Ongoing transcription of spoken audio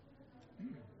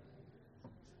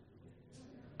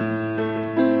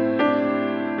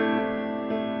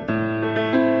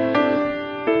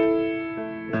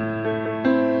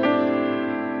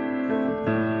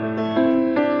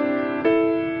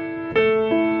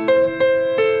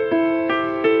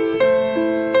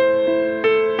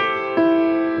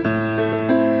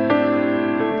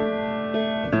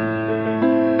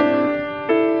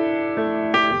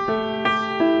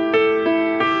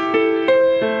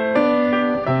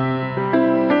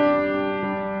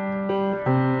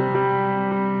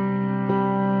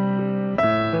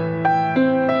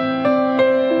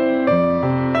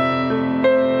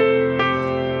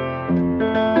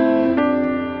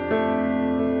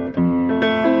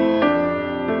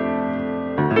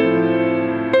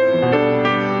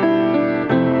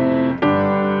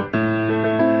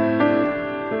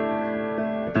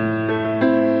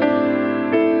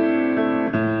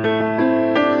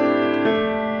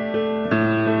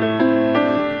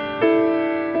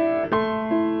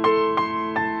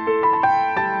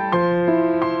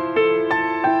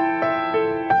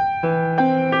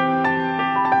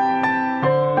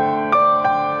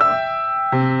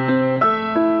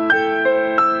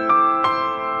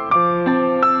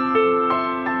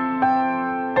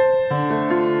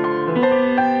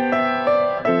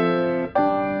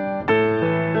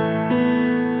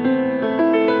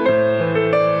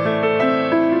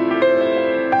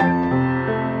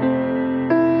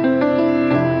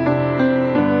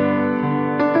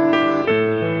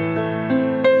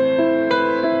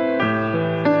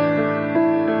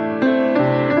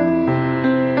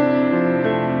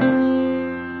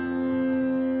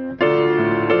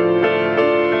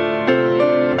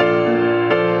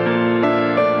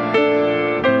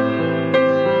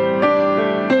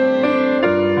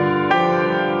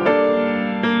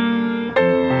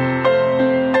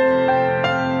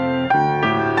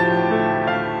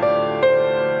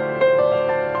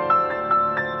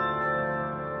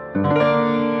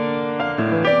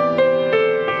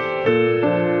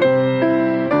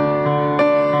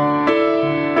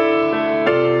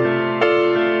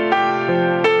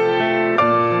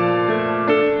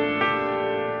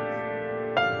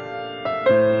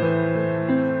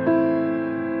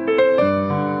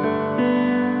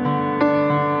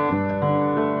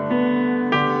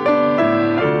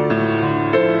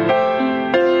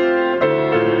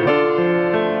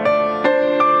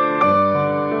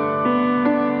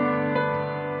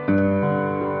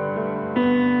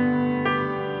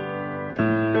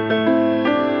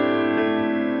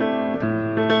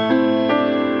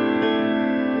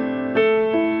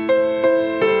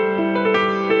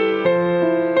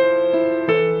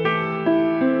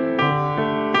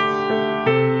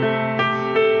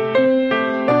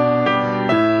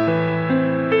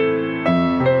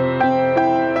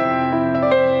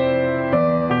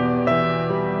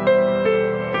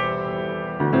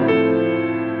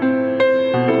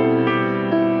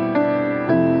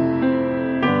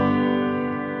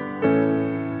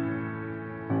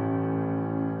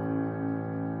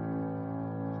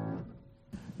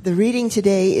The reading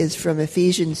today is from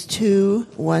Ephesians 2,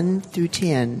 1 through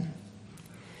 10.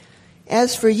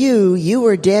 As for you, you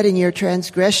were dead in your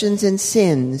transgressions and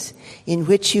sins, in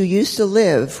which you used to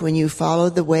live when you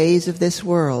followed the ways of this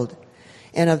world,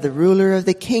 and of the ruler of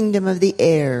the kingdom of the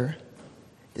air,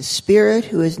 the Spirit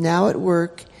who is now at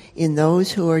work in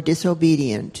those who are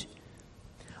disobedient.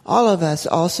 All of us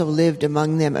also lived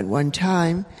among them at one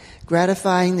time,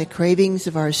 gratifying the cravings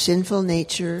of our sinful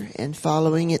nature and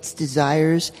following its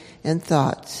desires and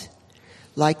thoughts.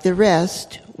 Like the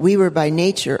rest, we were by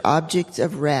nature objects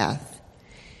of wrath.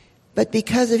 But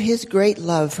because of his great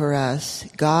love for us,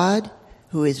 God,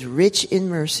 who is rich in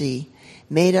mercy,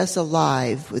 made us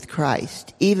alive with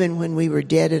Christ, even when we were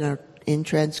dead in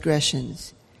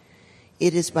transgressions.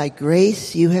 It is by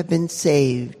grace you have been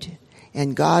saved,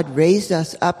 and God raised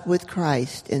us up with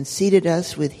Christ and seated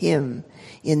us with him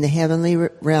in the heavenly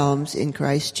realms in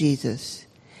Christ Jesus,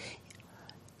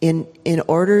 in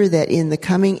order that in the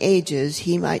coming ages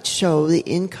he might show the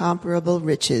incomparable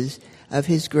riches of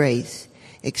his grace,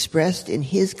 expressed in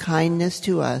his kindness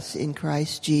to us in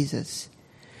Christ Jesus.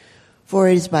 For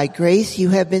it is by grace you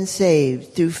have been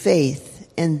saved through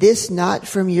faith, and this not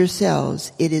from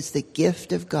yourselves, it is the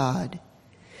gift of God,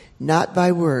 not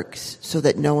by works, so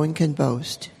that no one can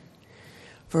boast.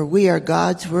 For we are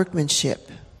God's workmanship,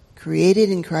 created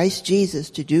in Christ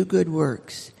Jesus to do good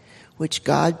works, which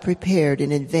God prepared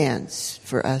in advance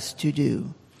for us to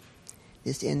do.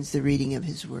 This ends the reading of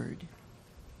his word.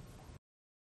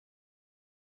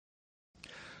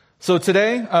 So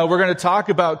today, we're going to talk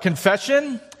about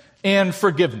confession and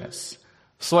forgiveness.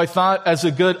 So I thought as a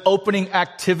good opening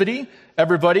activity,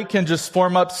 everybody can just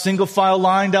form up single file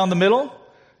line down the middle,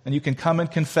 and you can come and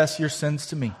confess your sins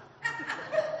to me.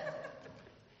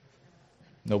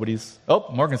 Morgan's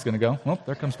going to go. Oh,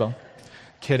 there comes Bo.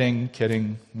 Kidding.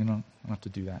 You don't have to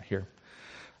do that here.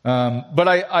 But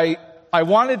I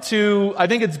wanted to, I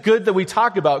think it's good that we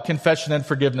talk about confession and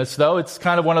forgiveness, though. It's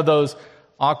kind of one of those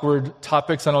awkward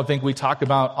topics I don't think we talk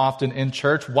about often in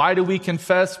church. Why do we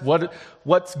confess?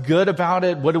 What's good about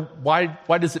it? Why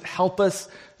does it help us?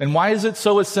 And why is it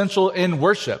so essential in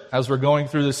worship as we're going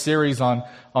through this series on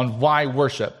why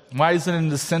worship? Why is it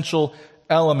an essential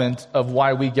element of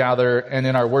why we gather and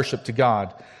in our worship to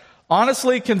God?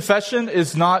 Honestly, confession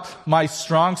is not my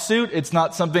strong suit. It's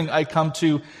not something I come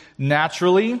to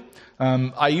naturally.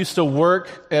 I used to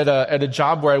work at a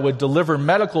job where I would deliver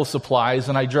medical supplies,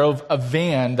 and I drove a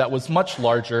van that was much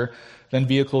larger than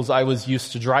vehicles I was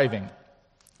used to driving.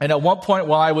 And at one point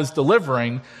while I was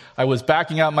delivering, I was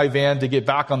backing out my van to get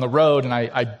back on the road, and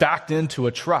I backed into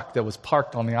a truck that was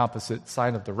parked on the opposite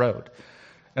side of the road.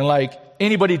 And like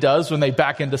anybody does when they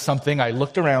back into something, I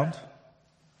looked around.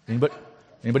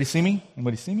 Anybody see me?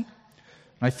 Anybody see me?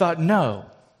 And I thought, no.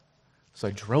 So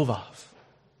I drove off.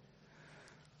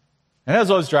 And as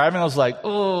I was driving, I was like,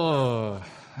 oh,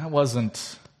 that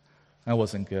wasn't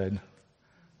good.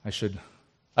 I should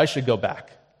go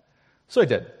back. So I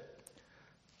did.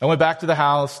 I went back to the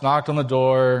house, knocked on the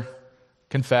door,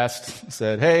 confessed,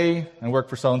 said, hey, I work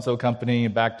for so-and-so company,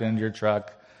 backed into your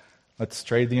truck. Let's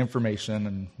trade the information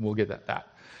and we'll get at that.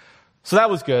 So that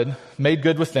was good. Made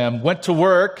good with them. Went to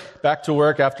work, back to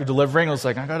work after delivering. I was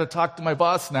like, I got to talk to my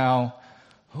boss now.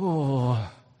 Oh.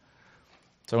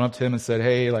 So I went up to him and said,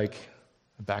 hey, I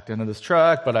backed into this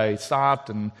truck, but I stopped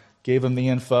and gave him the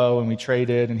info and we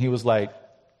traded. And he was like,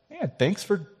 man, thanks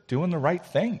for doing the right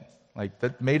thing.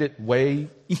 That made it way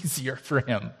easier for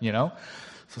him, So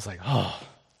it's like, oh,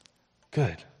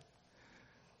 good.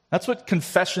 That's what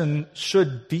confession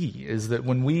should be, is that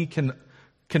when we can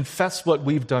confess what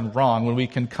we've done wrong, when we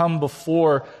can come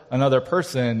before another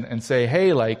person and say,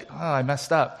 hey, I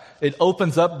messed up, it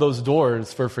opens up those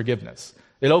doors for forgiveness.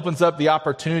 It opens up the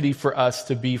opportunity for us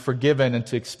to be forgiven and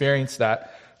to experience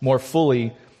that more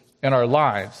fully in our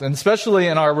lives, and especially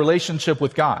in our relationship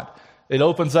with God. It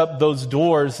opens up those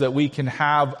doors that we can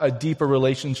have a deeper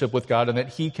relationship with God and that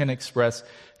he can express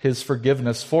his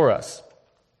forgiveness for us.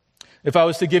 If I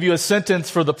was to give you a sentence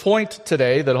for the point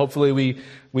today that hopefully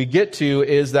we get to,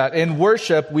 is that in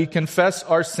worship we confess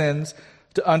our sins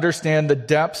to understand the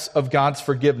depths of God's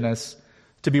forgiveness,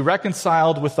 to be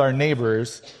reconciled with our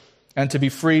neighbors, and to be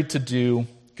free to do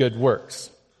good works.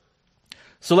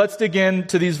 So let's dig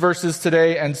into these verses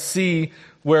today and see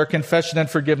where confession and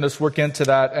forgiveness work into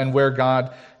that and where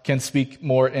God can speak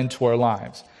more into our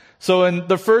lives. So in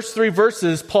the first 3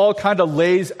 verses, Paul kind of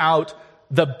lays out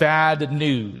the bad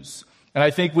news. And I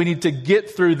think we need to get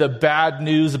through the bad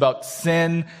news about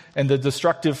sin and the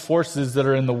destructive forces that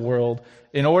are in the world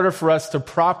in order for us to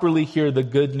properly hear the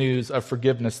good news of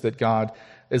forgiveness that God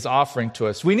is offering to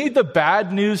us. We need the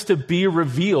bad news to be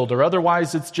revealed, or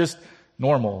otherwise it's just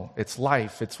normal. It's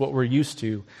life. It's what we're used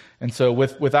to. And so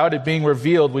without it being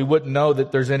revealed, we wouldn't know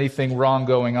that there's anything wrong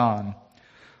going on.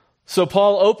 So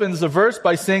Paul opens the verse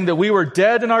by saying that we were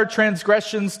dead in our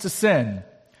transgressions to sin.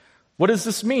 What does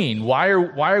this mean? Why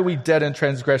are we dead in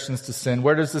transgressions to sin?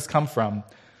 Where does this come from?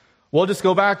 Well, just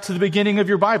go back to the beginning of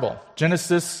your Bible,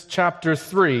 Genesis chapter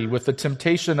 3, with the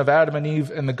temptation of Adam and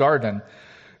Eve in the garden.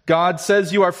 God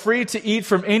says you are free to eat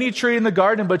from any tree in the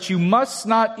garden, but you must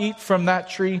not eat from that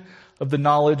tree of the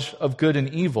knowledge of good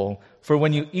and evil, for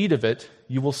when you eat of it,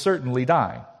 you will certainly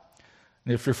die.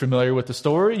 And if you're familiar with the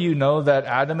story, you know that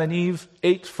Adam and Eve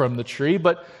ate from the tree,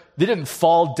 but they didn't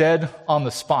fall dead on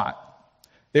the spot.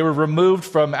 They were removed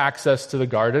from access to the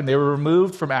garden. They were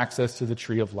removed from access to the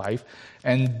tree of life.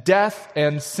 And death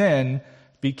and sin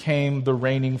became the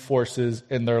reigning forces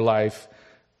in their life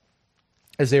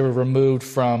as they were removed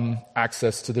from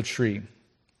access to the tree.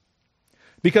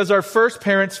 Because our first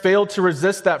parents failed to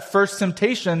resist that first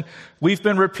temptation, we've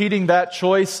been repeating that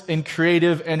choice in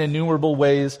creative and innumerable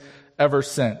ways ever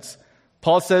since.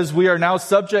 Paul says we are now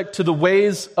subject to the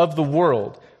ways of the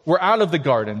world. We're out of the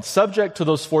garden, subject to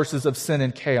those forces of sin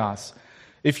and chaos.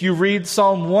 If you read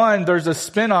Psalm 1, there's a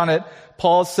spin on it.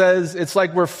 Paul says it's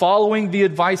like we're following the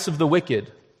advice of the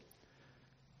wicked.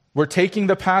 We're taking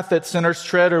the path that sinners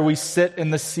tread, or we sit in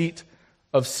the seat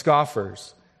of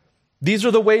scoffers. These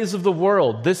are the ways of the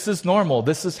world. This is normal.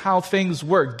 This is how things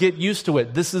work. Get used to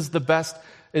it. This is the best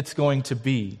it's going to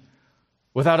be.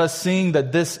 Without us seeing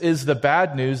that this is the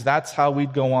bad news, that's how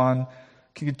we'd go on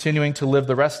continuing to live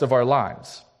the rest of our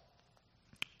lives.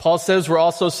 Paul says we're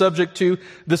also subject to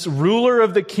this ruler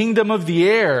of the kingdom of the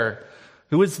air.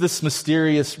 Who is this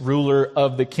mysterious ruler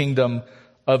of the kingdom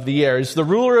of the air? He's the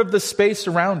ruler of the space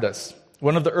around us.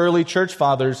 One of the early church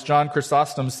fathers, John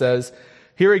Chrysostom, says,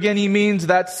 here again he means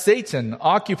that Satan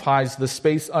occupies the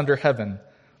space under heaven,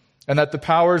 and that the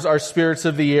powers are spirits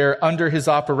of the air under his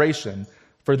operation,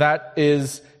 for that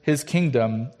is his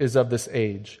kingdom is of this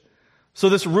age. So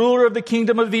this ruler of the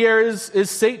kingdom of the air is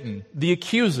Satan, the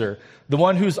accuser, the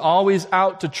one who's always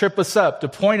out to trip us up, to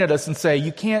point at us and say,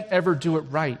 you can't ever do it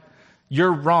right.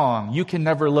 You're wrong. You can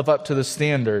never live up to the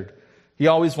standard. He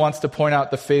always wants to point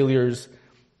out the failures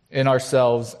in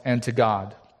ourselves and to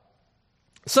God.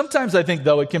 Sometimes I think,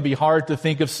 though, it can be hard to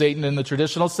think of Satan in the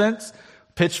traditional sense.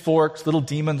 Pitchforks, little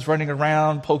demons running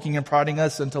around, poking and prodding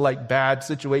us into bad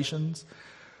situations.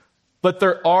 But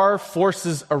there are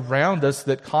forces around us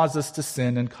that cause us to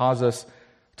sin and cause us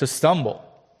to stumble.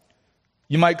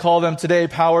 You might call them today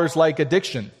powers like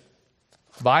addiction,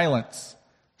 violence,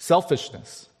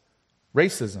 selfishness,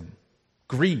 racism,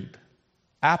 greed,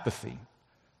 apathy.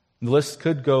 The list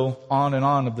could go on and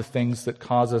on of the things that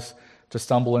cause us to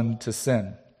stumble into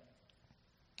sin.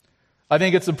 I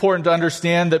think it's important to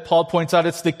understand that Paul points out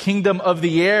it's the kingdom of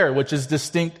the air, which is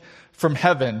distinct from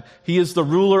heaven. He is the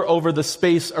ruler over the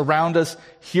space around us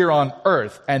here on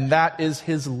earth, and that is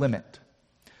his limit.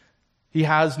 He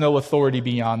has no authority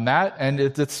beyond that, and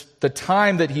it's the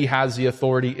time that he has the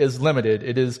authority is limited.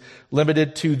 It is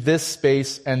limited to this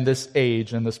space and this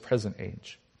age and this present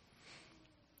age.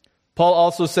 Paul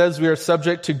also says we are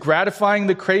subject to gratifying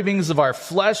the cravings of our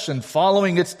flesh and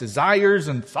following its desires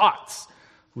and thoughts.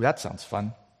 Ooh, that sounds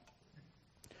fun.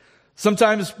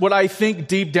 Sometimes what I think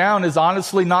deep down is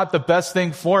honestly not the best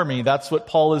thing for me. That's what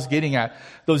Paul is getting at.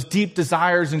 Those deep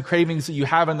desires and cravings that you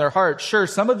have in their heart. Sure,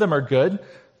 some of them are good,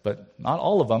 but not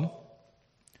all of them.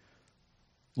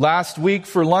 Last week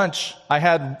for lunch, I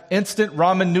had instant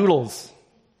ramen noodles.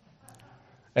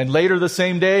 And later the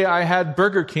same day, I had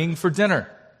Burger King for dinner.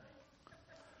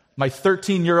 My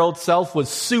 13-year-old self was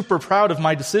super proud of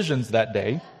my decisions that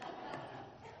day.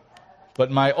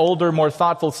 But my older, more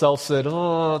thoughtful self said,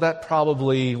 oh, that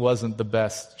probably wasn't the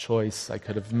best choice I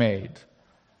could have made.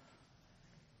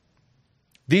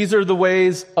 These are the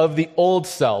ways of the old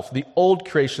self, the old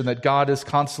creation that God is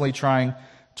constantly trying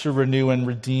to renew and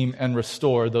redeem and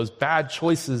restore. Those bad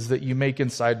choices that you make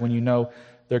inside when you know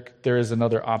there is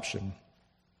another option.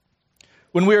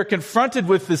 When we are confronted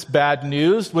with this bad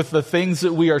news, with the things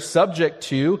that we are subject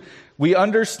to, we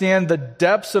understand the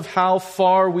depths of how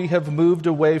far we have moved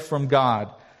away from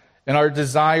God and our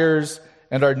desires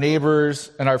and our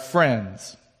neighbors and our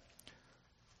friends.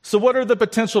 So what are the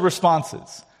potential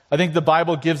responses? I think the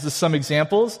Bible gives us some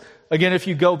examples. Again, if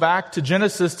you go back to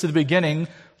Genesis, to the beginning,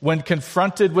 when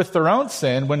confronted with their own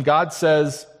sin, when God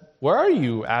says, where are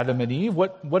you, Adam and Eve?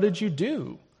 What did you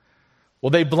do? Well,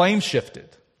 they blame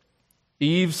shifted.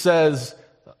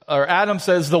 Adam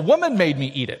says, the woman made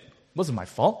me eat it. It wasn't my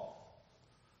fault.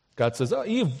 God says, oh,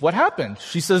 Eve, what happened?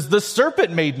 She says, the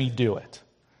serpent made me do it.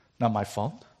 Not my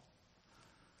fault.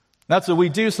 That's what we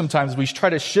do sometimes. We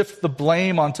try to shift the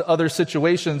blame onto other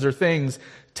situations or things,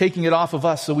 taking it off of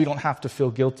us so we don't have to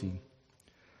feel guilty.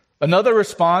 Another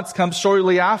response comes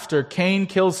shortly after. Cain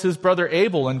kills his brother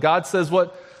Abel, and God says,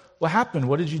 what happened?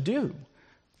 What did you do?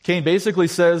 Cain basically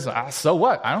says, so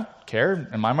what? I don't care.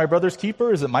 Am I my brother's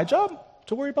keeper? Is it my job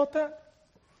to worry about that?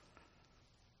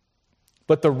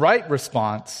 But the right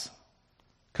response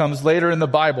comes later in the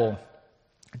Bible.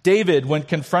 David, when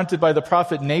confronted by the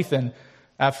prophet Nathan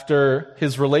after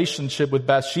his relationship with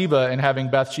Bathsheba and having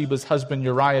Bathsheba's husband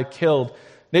Uriah killed,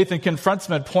 Nathan confronts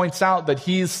him and points out that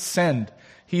he's sinned.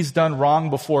 He's done wrong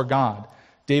before God.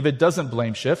 David doesn't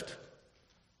blame shift.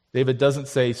 David doesn't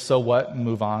say, so what, and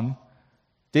move on.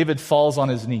 David falls on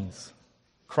his knees,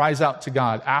 cries out to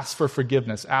God, asks for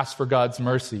forgiveness, asks for God's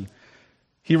mercy.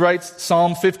 He writes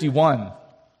Psalm 51,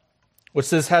 which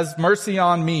says, "Have mercy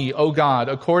on me, O God,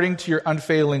 according to your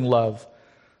unfailing love.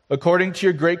 According to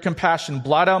your great compassion,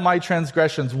 blot out my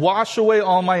transgressions, wash away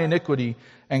all my iniquity,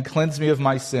 and cleanse me of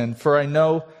my sin. For I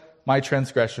know my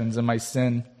transgressions, and my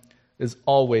sin is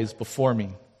always before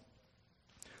me."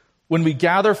 When we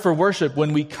gather for worship,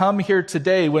 when we come here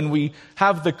today, when we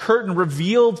have the curtain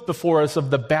revealed before us of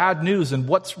the bad news and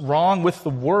what's wrong with the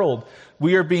world,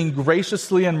 we are being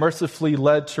graciously and mercifully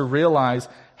led to realize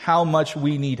how much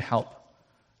we need help,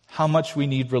 how much we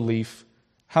need relief,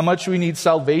 how much we need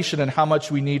salvation, and how much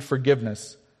we need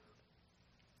forgiveness.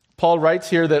 Paul writes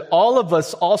here that all of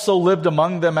us also lived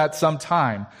among them at some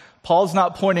time. Paul's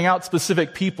not pointing out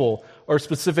specific people or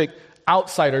specific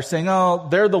outsiders saying, oh,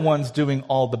 they're the ones doing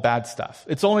all the bad stuff.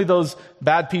 It's only those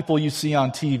bad people you see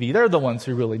on TV. They're the ones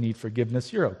who really need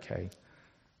forgiveness. You're okay.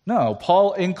 No,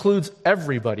 Paul includes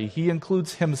everybody. He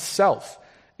includes himself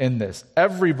in this.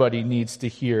 Everybody needs to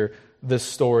hear this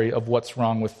story of what's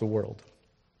wrong with the world.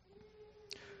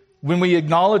 When we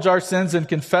acknowledge our sins and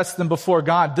confess them before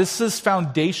God, this is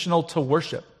foundational to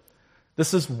worship.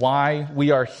 This is why we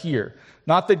are here.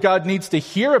 Not that God needs to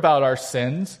hear about our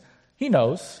sins. He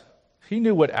knows. He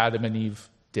knew what Adam and Eve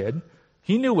did.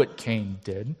 He knew what Cain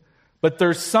did. But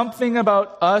there's something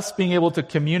about us being able to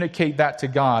communicate that to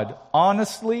God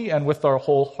honestly and with our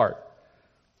whole heart.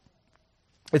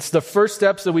 It's the first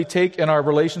steps that we take in our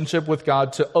relationship with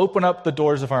God to open up the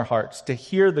doors of our hearts, to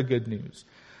hear the good news,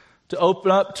 to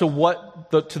open up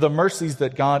to the mercies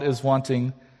that God is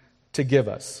wanting to give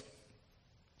us.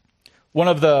 One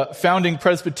of the founding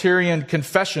Presbyterian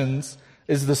confessions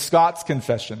is the Scots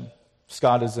Confession.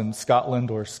 Scot is in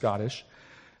Scotland or Scottish.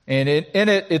 And in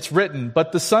it, it's written,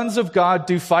 "But the sons of God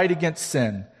do fight against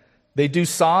sin. They do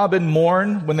sob and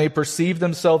mourn when they perceive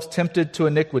themselves tempted to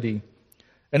iniquity.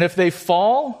 And if they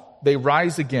fall, they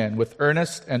rise again with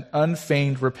earnest and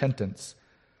unfeigned repentance.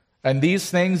 And these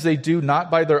things they do not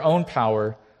by their own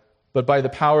power, but by the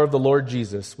power of the Lord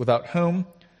Jesus, without whom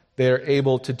they are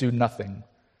able to do nothing."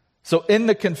 So in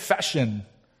the confession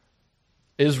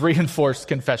is reinforced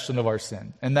confession of our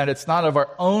sin, and that it's not of our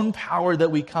own power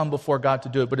that we come before God to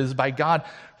do it, but it is by God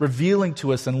revealing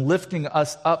to us and lifting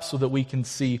us up so that we can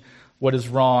see what is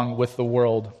wrong with the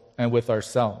world and with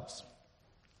ourselves.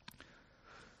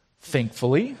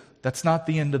 Thankfully, that's not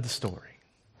the end of the story.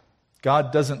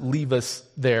 God doesn't leave us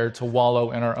there to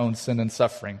wallow in our own sin and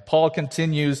suffering. Paul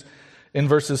continues in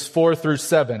verses 4 through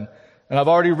 7, and I've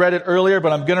already read it earlier,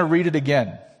 but I'm going to read it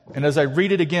again. And as I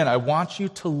read it again, I want you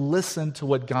to listen to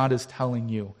what God is telling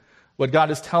you, what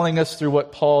God is telling us through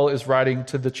what Paul is writing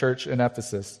to the church in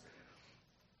Ephesus.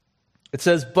 It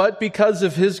says, "But because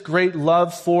of his great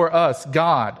love for us,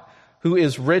 God, who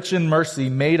is rich in mercy,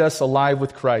 made us alive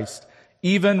with Christ,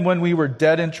 even when we were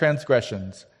dead in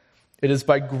transgressions. It is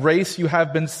by grace you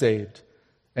have been saved.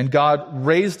 And God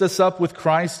raised us up with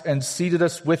Christ and seated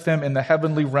us with him in the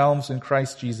heavenly realms in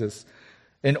Christ Jesus,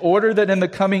 in order that in the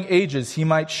coming ages he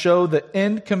might show the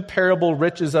incomparable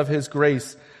riches of his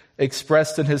grace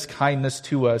expressed in his kindness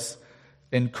to us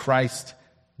in Christ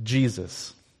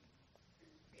Jesus."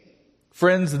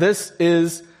 Friends, this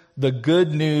is the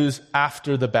good news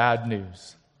after the bad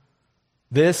news.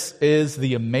 This is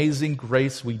the amazing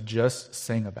grace we just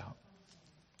sang about.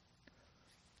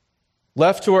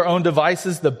 Left to our own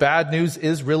devices, the bad news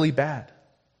is really bad.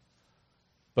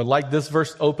 But like this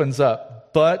verse opens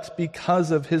up, but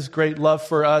because of his great love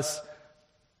for us,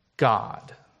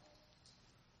 God.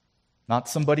 Not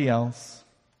somebody else,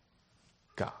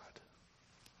 God.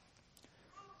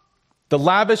 The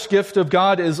lavish gift of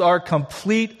God is our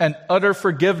complete and utter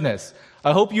forgiveness.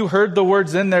 I hope you heard the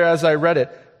words in there as I read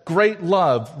it. Great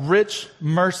love, rich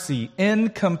mercy,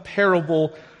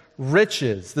 incomparable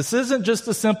riches. This isn't just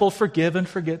a simple forgive and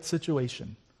forget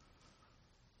situation.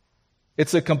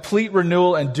 It's a complete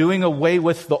renewal and doing away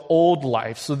with the old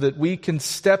life so that we can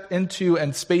step into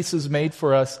and spaces made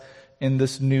for us in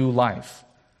this new life.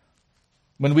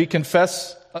 When we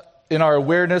confess in our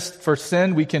awareness for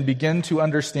sin, we can begin to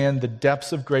understand the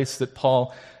depths of grace that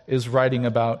Paul is writing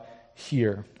about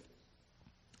here.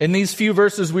 In these few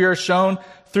verses, we are shown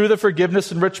through the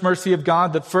forgiveness and rich mercy of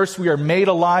God that first we are made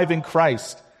alive in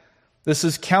Christ. This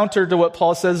is counter to what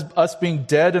Paul says, us being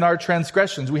dead in our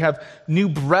transgressions. We have new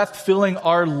breath filling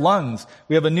our lungs.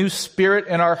 We have a new spirit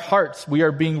in our hearts. We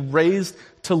are being raised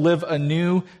to live a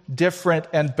new, different,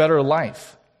 and better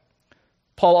life.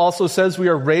 Paul also says we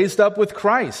are raised up with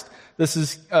Christ. This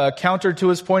is counter to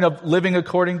his point of living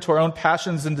according to our own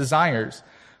passions and desires.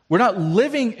 We're not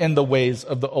living in the ways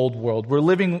of the old world. We're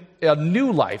living a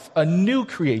new life, a new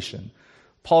creation.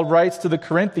 Paul writes to the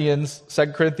Corinthians,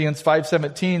 2 Corinthians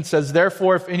 5:17 says,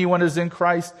 "Therefore, if anyone is in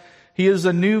Christ, he is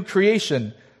a new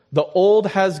creation. The old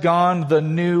has gone, the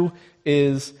new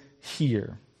is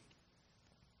here."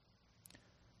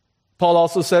 Paul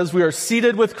also says we are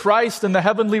seated with Christ in the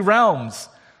heavenly realms.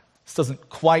 This doesn't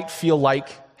quite feel like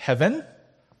heaven.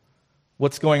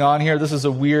 What's going on here? This is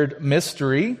a weird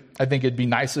mystery. I think it'd be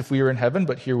nice if we were in heaven,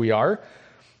 but here we are.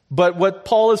 But what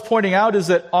Paul is pointing out is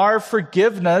that our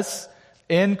forgiveness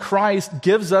in Christ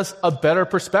gives us a better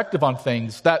perspective on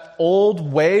things. That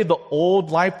old way, the old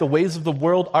life, the ways of the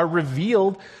world are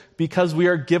revealed because we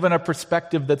are given a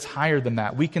perspective that's higher than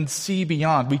that. We can see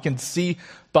beyond. We can see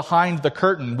behind the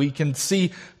curtain. We can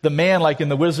see the man, like in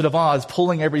The Wizard of Oz,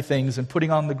 pulling everything and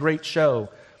putting on the great show.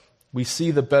 We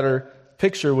see the better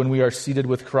picture when we are seated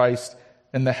with Christ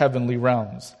in the heavenly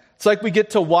realms. It's like we get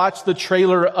to watch the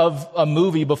trailer of a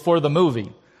movie before the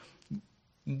movie.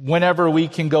 Whenever we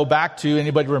can go back to,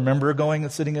 anybody remember going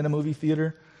and sitting in a movie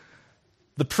theater?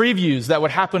 The previews that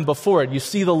would happen before it. You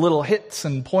see the little hits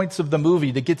and points of the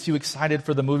movie that gets you excited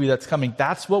for the movie that's coming.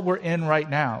 That's what we're in right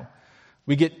now.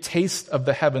 We get taste of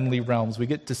the heavenly realms. We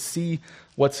get to see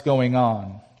what's going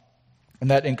on. And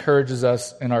that encourages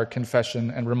us in our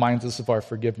confession and reminds us of our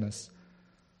forgiveness.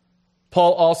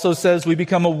 Paul also says we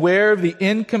become aware of the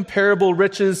incomparable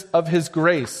riches of his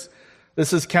grace.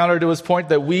 This is counter to his point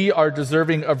that we are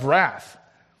deserving of wrath.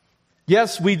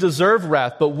 Yes, we deserve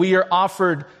wrath, but we are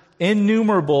offered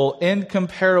innumerable,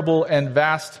 incomparable, and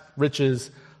vast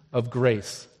riches of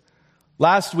grace.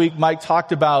 Last week, Mike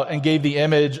talked about and gave the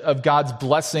image of God's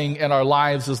blessing in our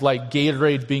lives as like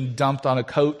Gatorade being dumped on a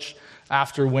coach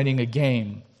after winning a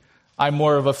game. I'm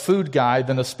more of a food guy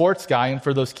than a sports guy, and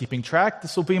for those keeping track,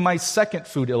 this will be my second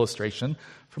food illustration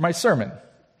for my sermon.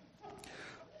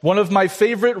 One of my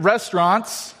favorite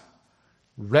restaurants,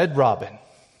 Red Robin.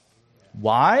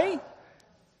 Why?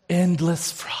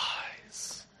 Endless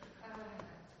fries.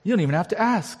 You don't even have to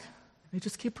ask. They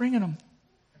just keep bringing them.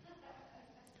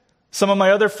 Some of my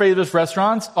other favorite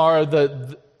restaurants are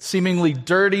the seemingly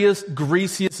dirtiest,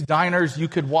 greasiest diners you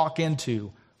could walk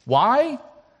into. Why?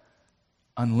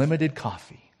 Unlimited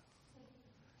coffee.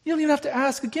 You don't even have to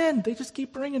ask again. They just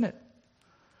keep bringing it.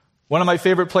 One of my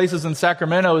favorite places in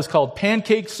Sacramento is called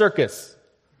Pancake Circus.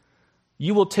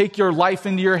 You will take your life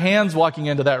into your hands walking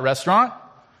into that restaurant.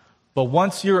 But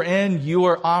once you're in, you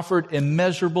are offered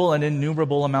immeasurable and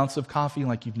innumerable amounts of coffee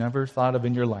like you've never thought of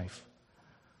in your life.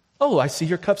 Oh, I see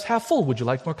your cup's half full. Would you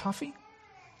like more coffee?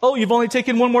 Oh, you've only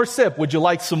taken one more sip. Would you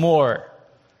like some more?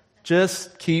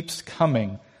 Just keeps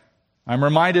coming. I'm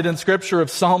reminded in Scripture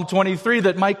of Psalm 23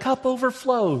 that my cup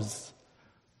overflows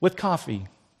with coffee.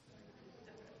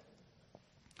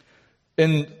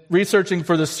 In researching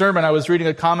for this sermon, I was reading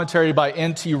a commentary by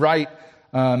N.T. Wright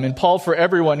in Paul for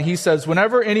Everyone. He says,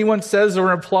 whenever anyone says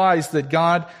or implies that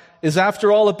God is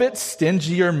after all a bit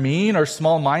stingy or mean or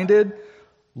small-minded,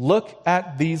 look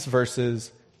at these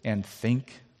verses and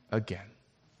think again.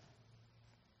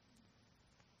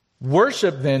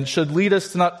 Worship then should lead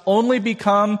us to not only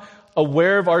become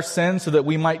aware of our sin so that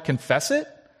we might confess it,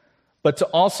 but to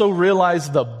also realize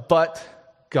the but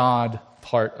God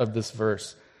part of this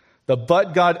verse. The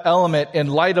but God element in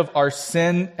light of our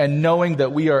sin and knowing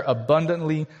that we are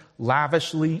abundantly,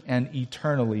 lavishly, and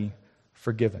eternally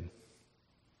forgiven.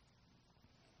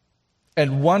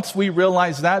 And once we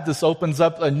realize that, this opens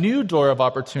up a new door of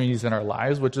opportunities in our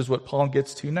lives, which is what Paul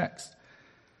gets to next.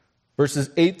 Verses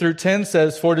 8 through 10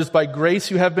 says, "For it is by grace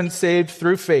you have been saved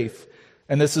through faith,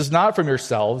 and this is not from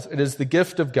yourselves, it is the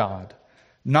gift of God,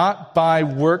 not by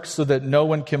works so that no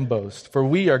one can boast. For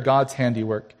we are God's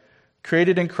handiwork,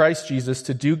 created in Christ Jesus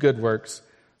to do good works,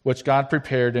 which God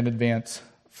prepared in advance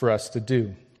for us to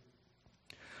do."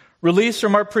 Released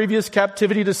from our previous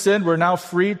captivity to sin, we're now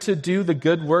free to do the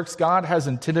good works God has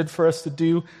intended for us to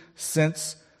do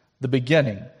since the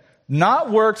beginning.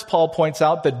 Not works, Paul points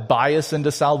out, that buy us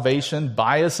into salvation,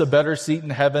 buy us a better seat in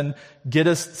heaven, get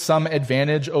us some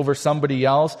advantage over somebody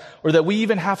else, or that we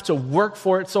even have to work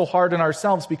for it so hard in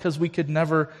ourselves because we could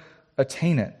never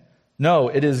attain it. No,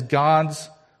 it is God's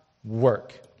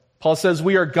work. Paul says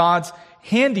we are God's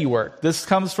handiwork. This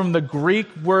comes from the Greek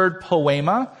word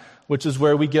poema, which is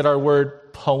where we get our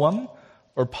word poem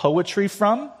or poetry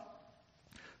from.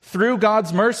 Through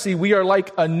God's mercy, we are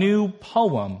like a new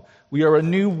poem. We are a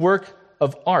new work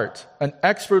of art, an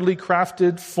expertly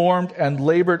crafted, formed, and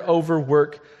labored over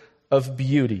work of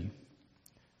beauty.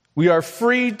 We are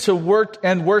free to work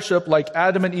and worship like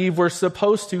Adam and Eve were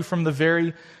supposed to from the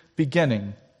very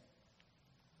beginning.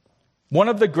 One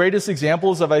of the greatest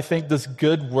examples of, I think, this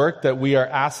good work that we are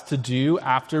asked to do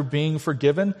after being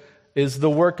forgiven is the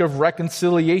work of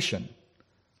reconciliation.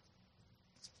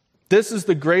 This is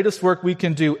the greatest work we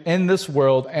can do in this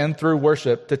world and through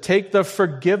worship, to take the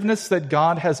forgiveness that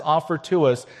God has offered to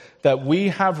us, that we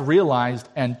have realized,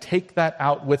 and take that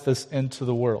out with us into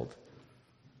the world.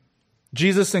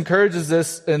 Jesus encourages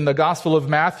this in the Gospel of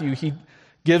Matthew. He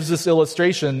gives this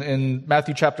illustration in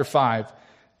Matthew chapter 5.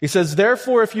 He says,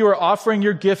 "Therefore, if you are offering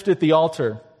your gift at the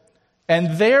altar,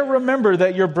 and there remember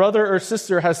that your brother or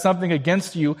sister has something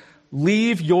against you,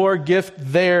 leave your gift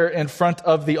there in front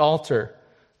of the altar.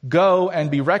 Go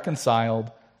and be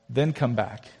reconciled, then come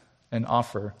back and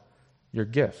offer your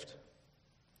gift."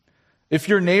 If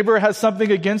your neighbor has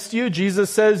something against you,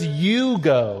 Jesus says, you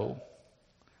go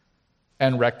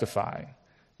and rectify.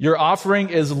 Your offering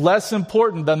is less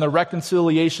important than the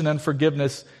reconciliation and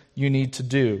forgiveness you need to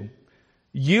do.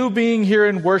 You being here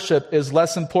in worship is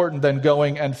less important than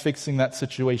going and fixing that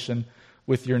situation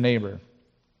with your neighbor.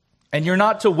 And you're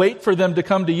not to wait for them to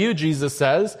come to you, Jesus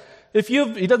says.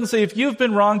 He doesn't say, if you've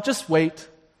been wrong, just wait.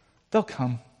 They'll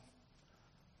come.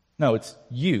 No, it's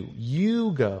you.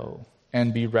 You go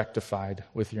and be rectified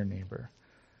with your neighbor.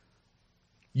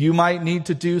 You might need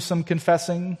to do some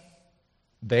confessing.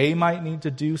 They might need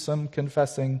to do some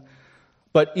confessing.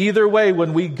 But either way,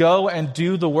 when we go and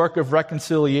do the work of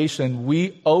reconciliation,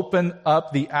 we open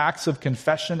up the acts of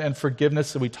confession and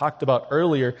forgiveness that we talked about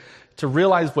earlier to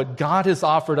realize what God has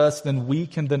offered us, then we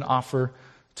can then offer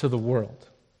to the world.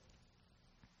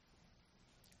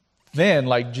 Then,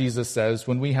 like Jesus says,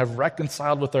 when we have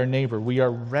reconciled with our neighbor, we are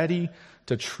ready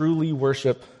to truly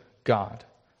worship God,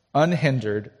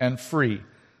 unhindered and free.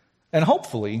 And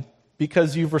hopefully,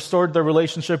 because you've restored the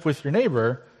relationship with your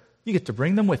neighbor, you get to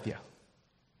bring them with you.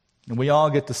 And we all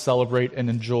get to celebrate and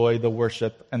enjoy the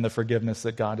worship and the forgiveness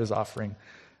that God is offering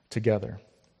together.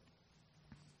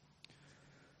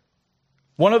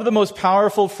 One of the most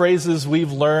powerful phrases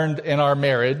we've learned in our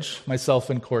marriage, myself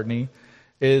and Courtney,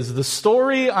 is the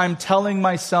story I'm telling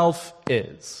myself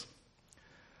is.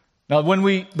 Now,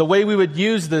 the way we would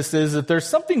use this is if there's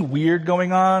something weird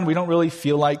going on, we don't really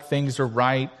feel like things are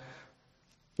right.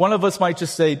 One of us might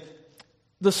just say,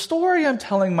 the story I'm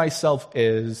telling myself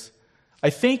is,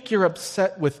 I think you're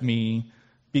upset with me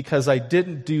because I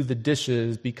didn't do the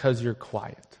dishes because you're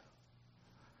quiet.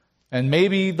 And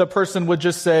maybe the person would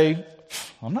just say,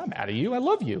 I'm not mad at you. I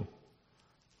love you.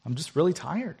 I'm just really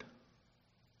tired.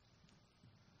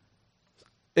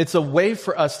 It's a way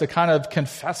for us to kind of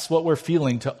confess what we're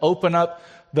feeling, to open up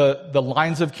the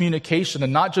lines of communication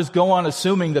and not just go on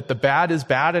assuming that the bad is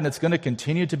bad and it's going to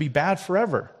continue to be bad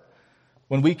forever.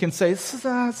 When we can say, this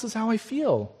is how I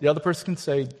feel. The other person can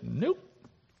say, nope,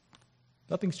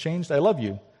 nothing's changed. I love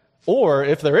you. Or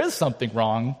if there is something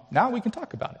wrong, now we can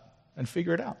talk about it and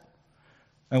figure it out.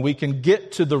 And we can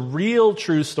get to the real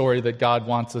true story that God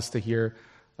wants us to hear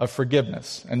of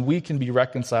forgiveness. And we can be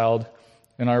reconciled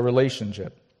in our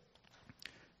relationship.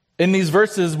 In these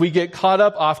verses, we get caught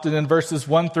up often in verses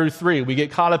 1 through 3. We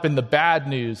get caught up in the bad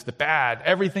news, the bad.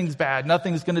 Everything's bad.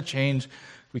 Nothing's going to change.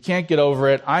 We can't get over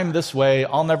it. I'm this way.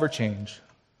 I'll never change.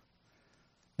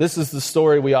 This is the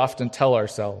story we often tell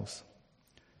ourselves.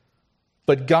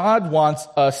 But God wants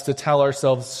us to tell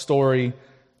ourselves the story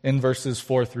in verses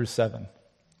 4 through 7.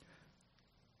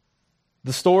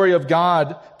 The story of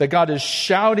God, that God is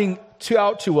shouting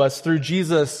out to us through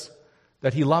Jesus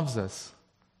that He loves us,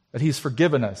 that He's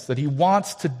forgiven us, that He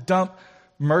wants to dump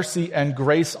mercy and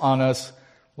grace on us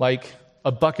like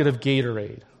a bucket of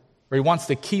Gatorade, or He wants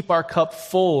to keep our cup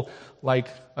full like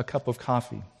a cup of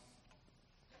coffee.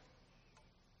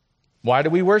 Why do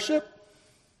we worship?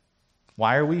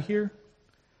 Why are we here?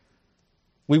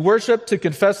 We worship to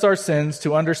confess our sins,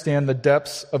 to understand the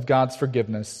depths of God's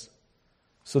forgiveness,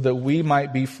 so that we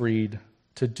might be freed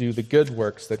to do the good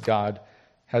works that God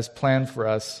has planned for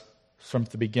us from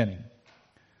the beginning.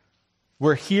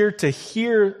 We're here to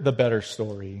hear the better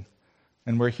story,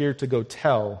 and we're here to go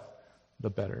tell the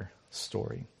better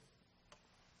story.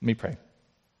 Let me pray.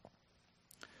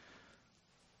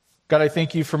 God, I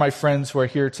thank you for my friends who are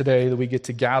here today, that we get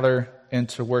to gather and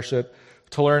to worship,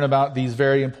 to learn about these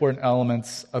very important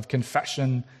elements of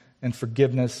confession and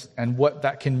forgiveness and what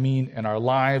that can mean in our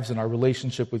lives and our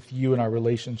relationship with you and our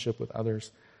relationship with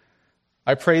others.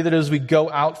 I pray that as we go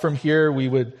out from here, we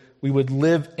would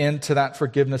live into that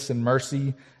forgiveness and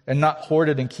mercy and not hoard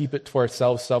it and keep it to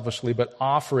ourselves selfishly, but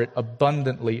offer it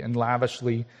abundantly and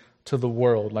lavishly to the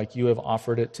world like you have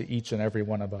offered it to each and every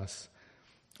one of us.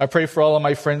 I pray for all of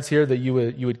my friends here that you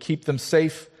would keep them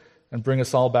safe and bring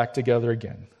us all back together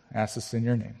again. I ask this in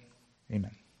your name.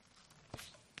 Amen.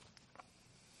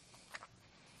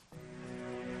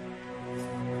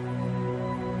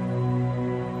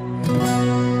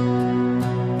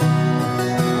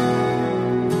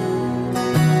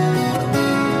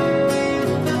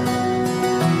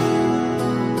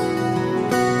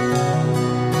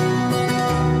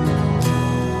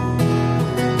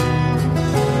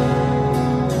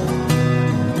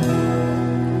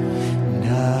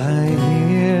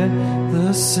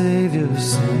 Savior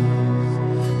sing,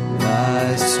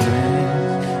 thy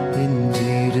strength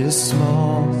indeed is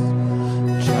small.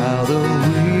 Child of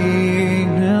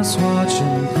weakness, watch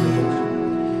and pray.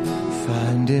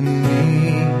 Find in me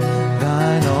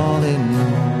thine all in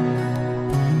all.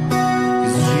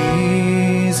 'Cause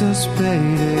Jesus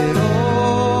paid it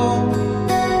all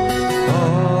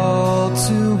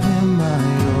to him I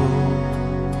owe.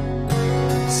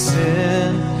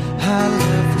 Sin had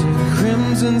left a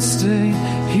crimson stain.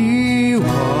 He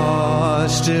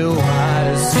washed it white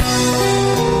as snow.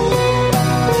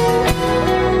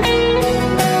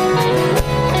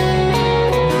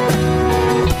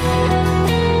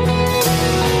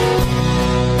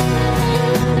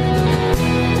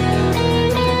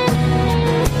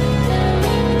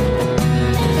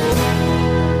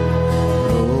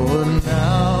 Oh,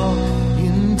 now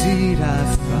indeed I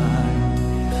find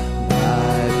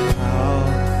thy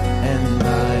power and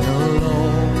thine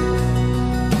alone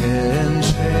can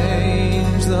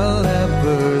change the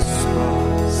leper's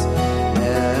spots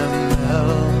and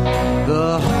melt the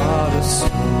heart of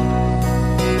stone.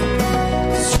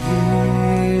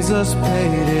 Jesus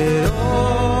paid it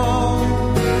all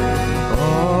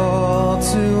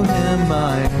to him I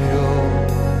owe.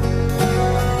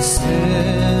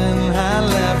 Sin had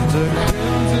left a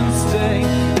crimson stain.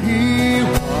 He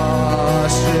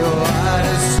washed it white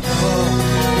as snow.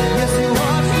 Yes, he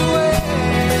washed away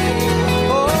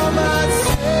all my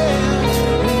sin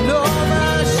and all my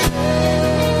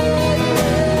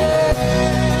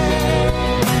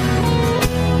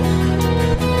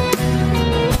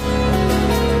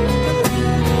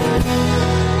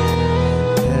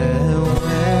And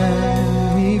when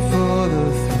before the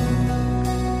throne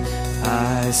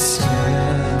I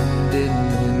stand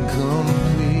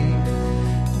incomplete,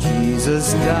 Jesus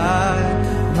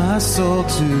died my soul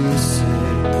to save.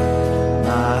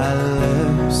 My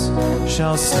lips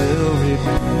shall still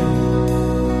repent.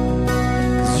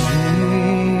 'Cause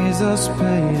Jesus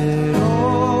paid it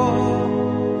all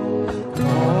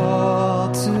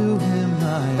to him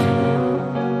I owe.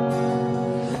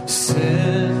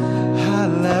 Sin had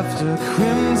left a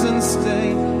crimson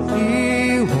stain.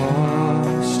 He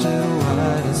washed it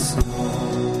white as snow.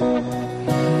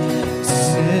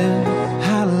 Sin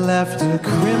had left a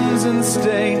crimson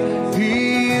stain.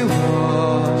 He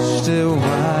washed it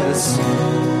white as snow.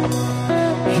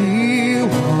 He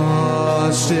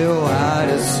washed it white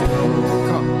as snow.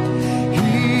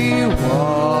 He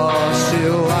washed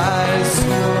it white as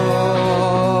snow.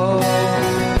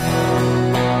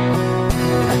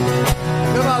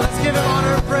 Come on, let's give him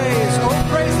honor and praise. Oh,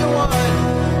 praise the one.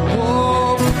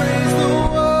 Oh, praise the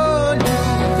one who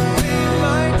paid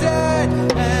my debt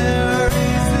and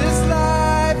raised this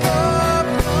life up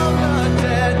from the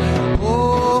dead.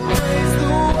 Oh, praise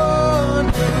the one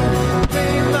who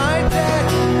paid my debt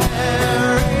and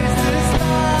raised this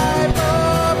life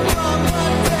up from the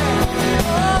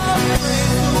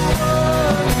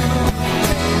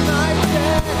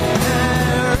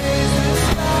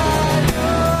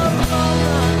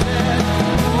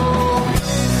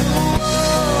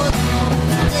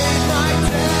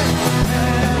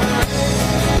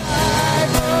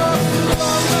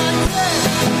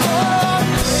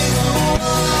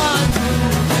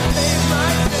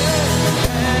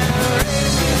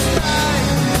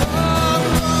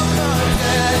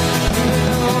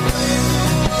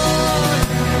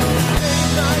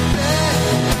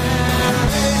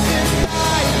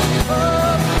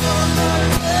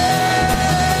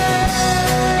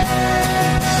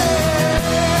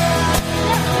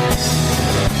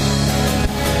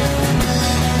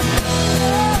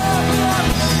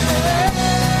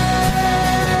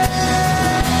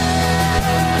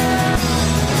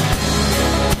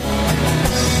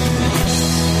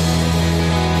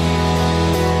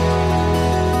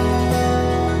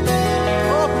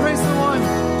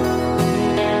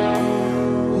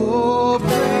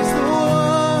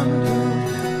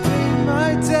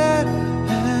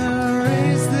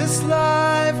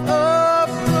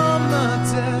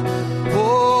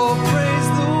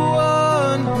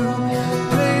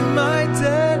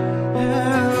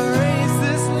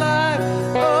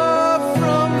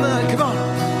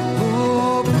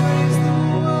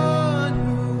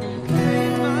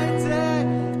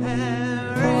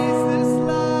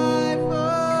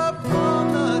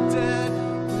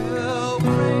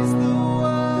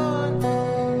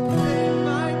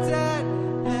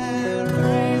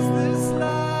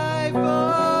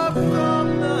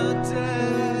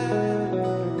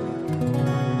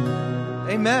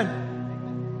Amen.